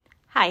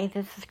Hi,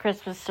 this is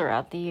Christmas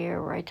throughout the year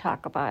where I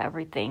talk about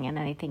everything and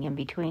anything in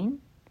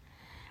between.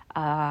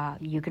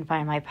 You can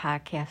find my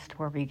podcast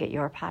wherever you get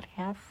your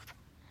podcast.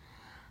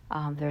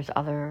 There's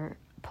other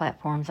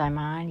platforms I'm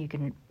on. You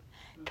can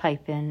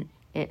type in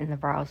it in the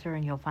browser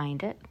and you'll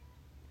find it.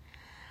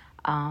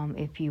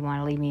 If you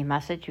want to leave me a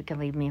message, you can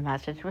leave me a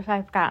message, which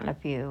I've gotten a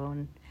few,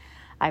 and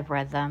I've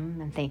read them,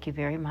 and thank you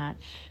very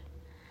much.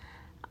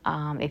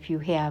 If you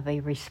have a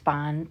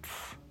response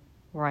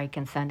where I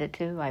can send it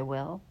to, I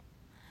will.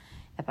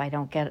 If I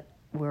don't get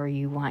where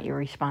you want your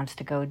response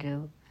to go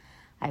to,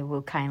 I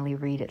will kindly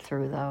read it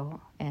through, though,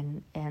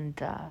 and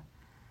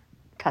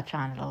touch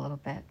on it a little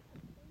bit.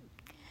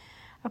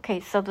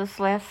 Okay, so this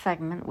last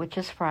segment, which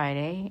is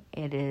Friday,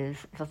 it is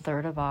the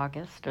 3rd of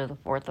August, or the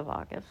 4th of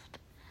August.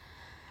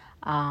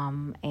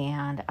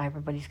 And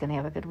everybody's going to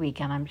have a good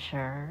weekend, I'm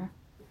sure.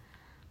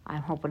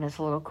 I'm hoping it's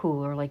a little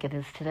cooler like it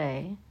is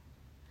today.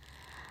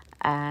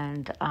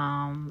 And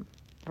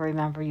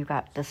remember, you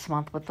got this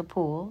month with the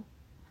pool.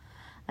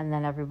 And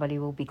then everybody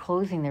will be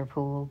closing their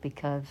pool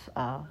because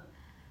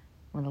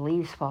when the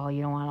leaves fall,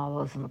 you don't want all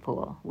those in the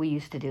pool. We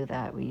used to do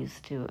that. We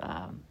used to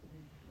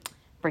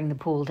bring the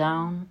pool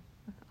down,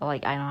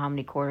 like I don't know how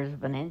many quarters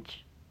of an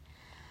inch.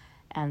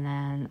 And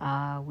then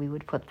we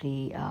would put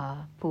the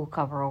pool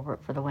cover over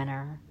it for the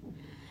winter.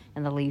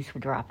 And the leaves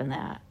would drop in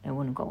that. It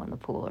wouldn't go in the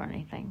pool or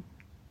anything.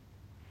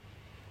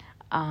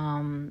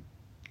 And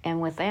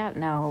with that,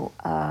 no,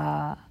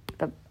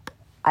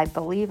 I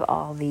believe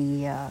all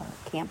the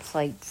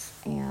campsites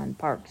and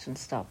parks and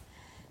stuff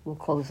will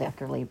close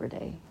after Labor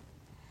Day.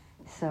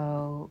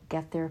 So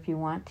get there if you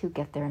want to.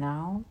 Get there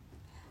now.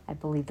 I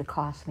believe the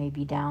cost may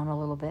be down a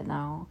little bit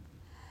now.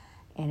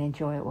 And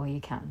enjoy it while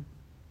you can.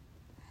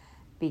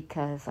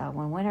 Because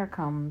when winter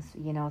comes,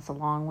 you know, it's a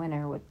long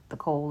winter with the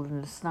cold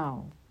and the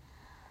snow.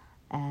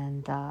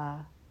 And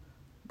the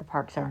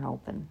parks aren't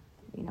open.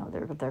 You know,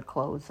 they're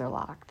closed, they're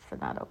locked, they're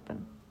not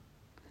open.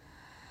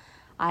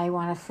 I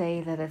want to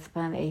say that it's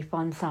been a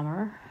fun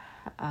summer.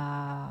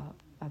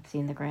 I've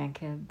seen the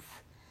grandkids.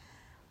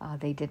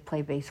 They did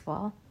play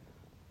baseball.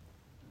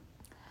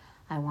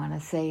 I want to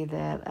say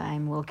that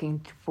I'm looking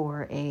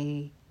for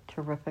a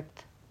terrific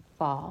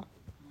fall.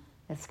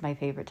 It's my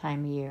favorite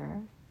time of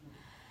year.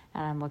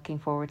 And I'm looking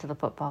forward to the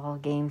football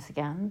games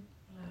again.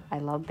 I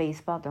love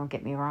baseball, don't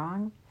get me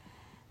wrong.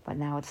 But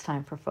now it's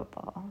time for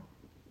football.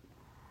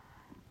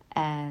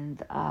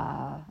 And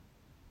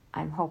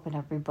I'm hoping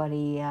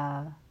everybody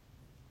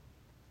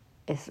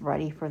is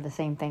ready for the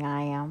same thing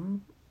I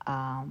am.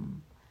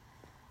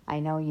 I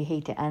know you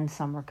hate to end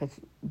summer because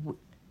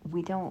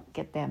we don't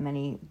get that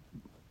many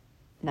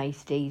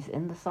nice days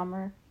in the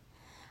summer.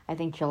 I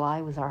think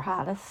July was our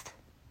hottest,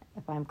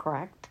 if I'm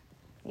correct.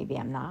 Maybe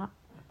I'm not,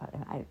 but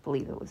I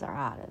believe it was our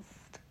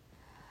hottest.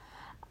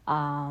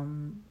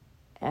 And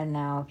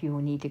now if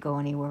you need to go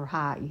anywhere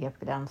hot, you have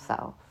to go down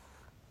south.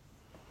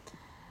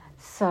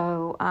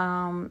 So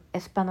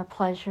it's been a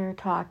pleasure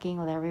talking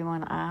with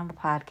everyone on the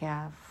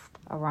podcast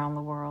around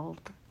the world,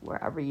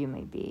 wherever you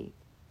may be.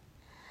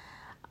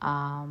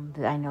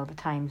 I know the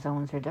time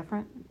zones are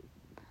different.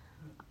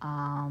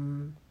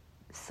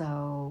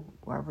 So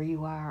wherever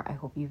you are, I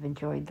hope you've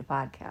enjoyed the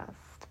podcast.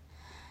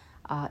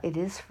 It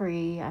is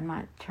free. I'm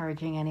not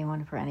charging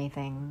anyone for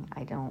anything.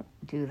 I don't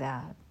do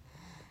that.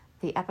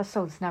 The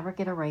episodes never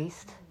get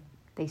erased.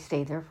 They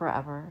stay there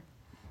forever.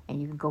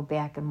 And you can go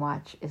back and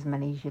watch as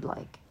many as you'd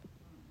like.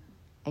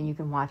 And you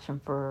can watch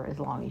them for as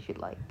long as you'd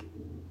like.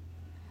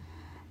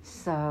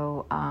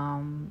 So,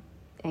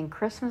 in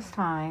Christmas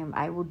time,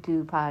 I will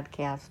do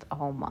podcast a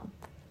whole month.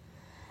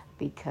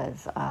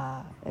 Because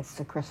it's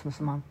the Christmas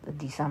month of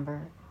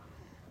December.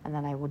 And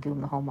then I will do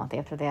them the whole month.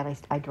 After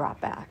that, I drop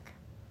back.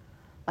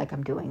 Like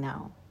I'm doing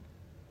now.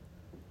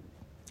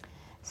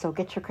 So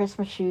get your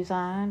Christmas shoes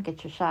on.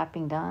 Get your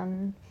shopping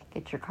done.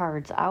 Get your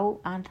cards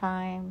out on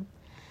time.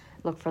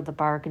 Look for the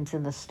bargains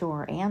in the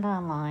store and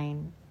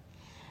online.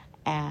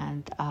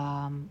 And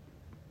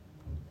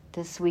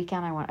this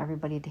weekend, I want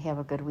everybody to have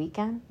a good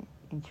weekend.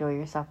 Enjoy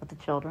yourself with the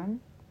children.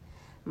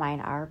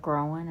 Mine are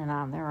growing and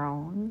on their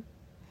own.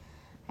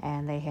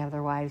 And they have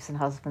their wives and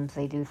husbands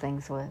they do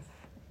things with.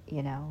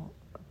 You know,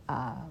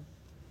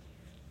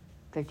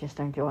 they're just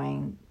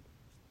enjoying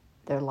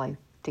their life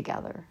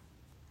together.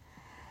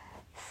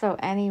 So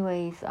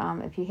anyways,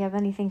 if you have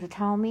anything to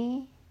tell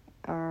me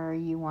or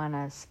you want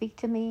to speak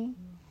to me,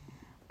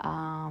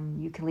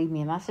 you can leave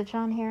me a message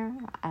on here,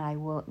 and I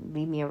will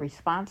leave me a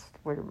response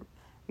where to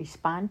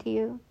respond to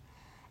you,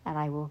 and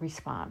I will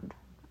respond.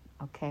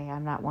 Okay,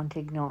 I'm not one to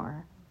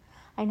ignore.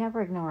 I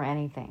never ignore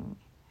anything.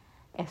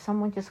 If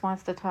someone just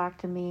wants to talk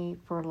to me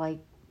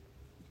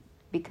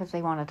because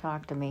they want to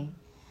talk to me,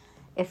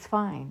 it's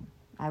fine.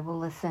 I will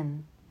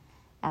listen,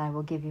 and I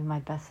will give you my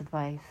best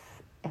advice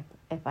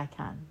if I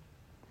can.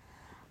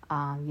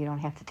 You don't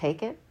have to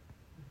take it,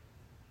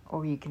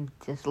 or you can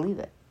just leave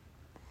it.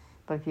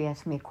 But if you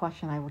ask me a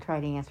question, I will try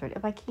to answer it.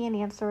 If I can't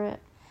answer it,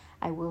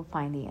 I will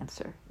find the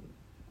answer.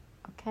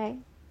 Okay?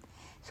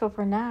 So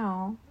for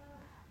now,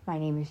 my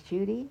name is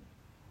Judy.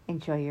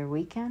 Enjoy your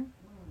weekend.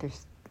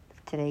 There's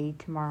today,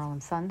 tomorrow,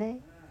 and Sunday.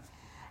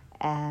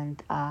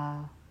 And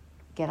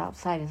get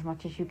outside as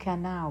much as you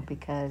can now,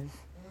 because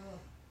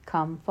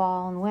come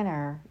fall and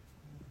winter,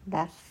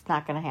 that's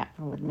not going to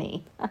happen with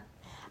me.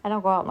 I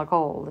don't go out in the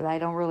cold. I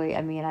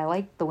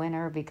like the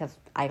winter because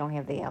I don't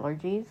have the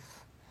allergies.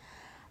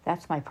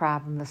 That's my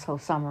problem this whole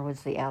summer,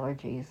 was the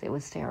allergies. It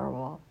was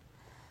terrible.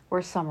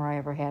 Worst summer I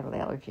ever had with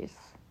allergies.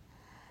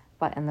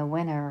 But in the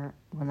winter,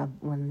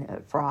 when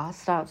the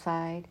frost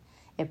outside,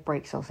 it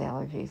breaks those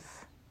allergies.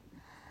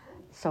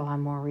 So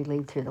I'm more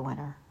relieved through the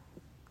winter.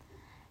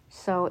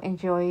 So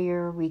enjoy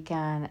your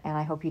weekend, and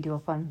I hope you do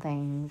fun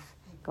things.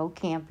 Go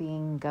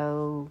camping,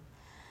 go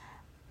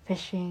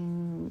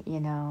fishing,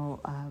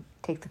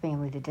 take the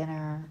family to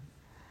dinner,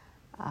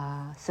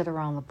 sit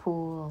around the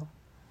pool,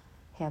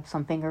 have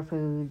some finger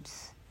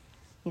foods,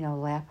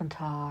 laugh and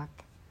talk,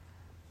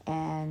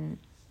 and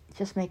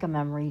just make a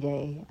memory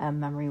day, a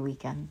memory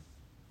weekend.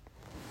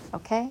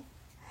 Okay?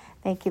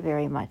 Thank you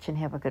very much, and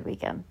have a good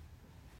weekend.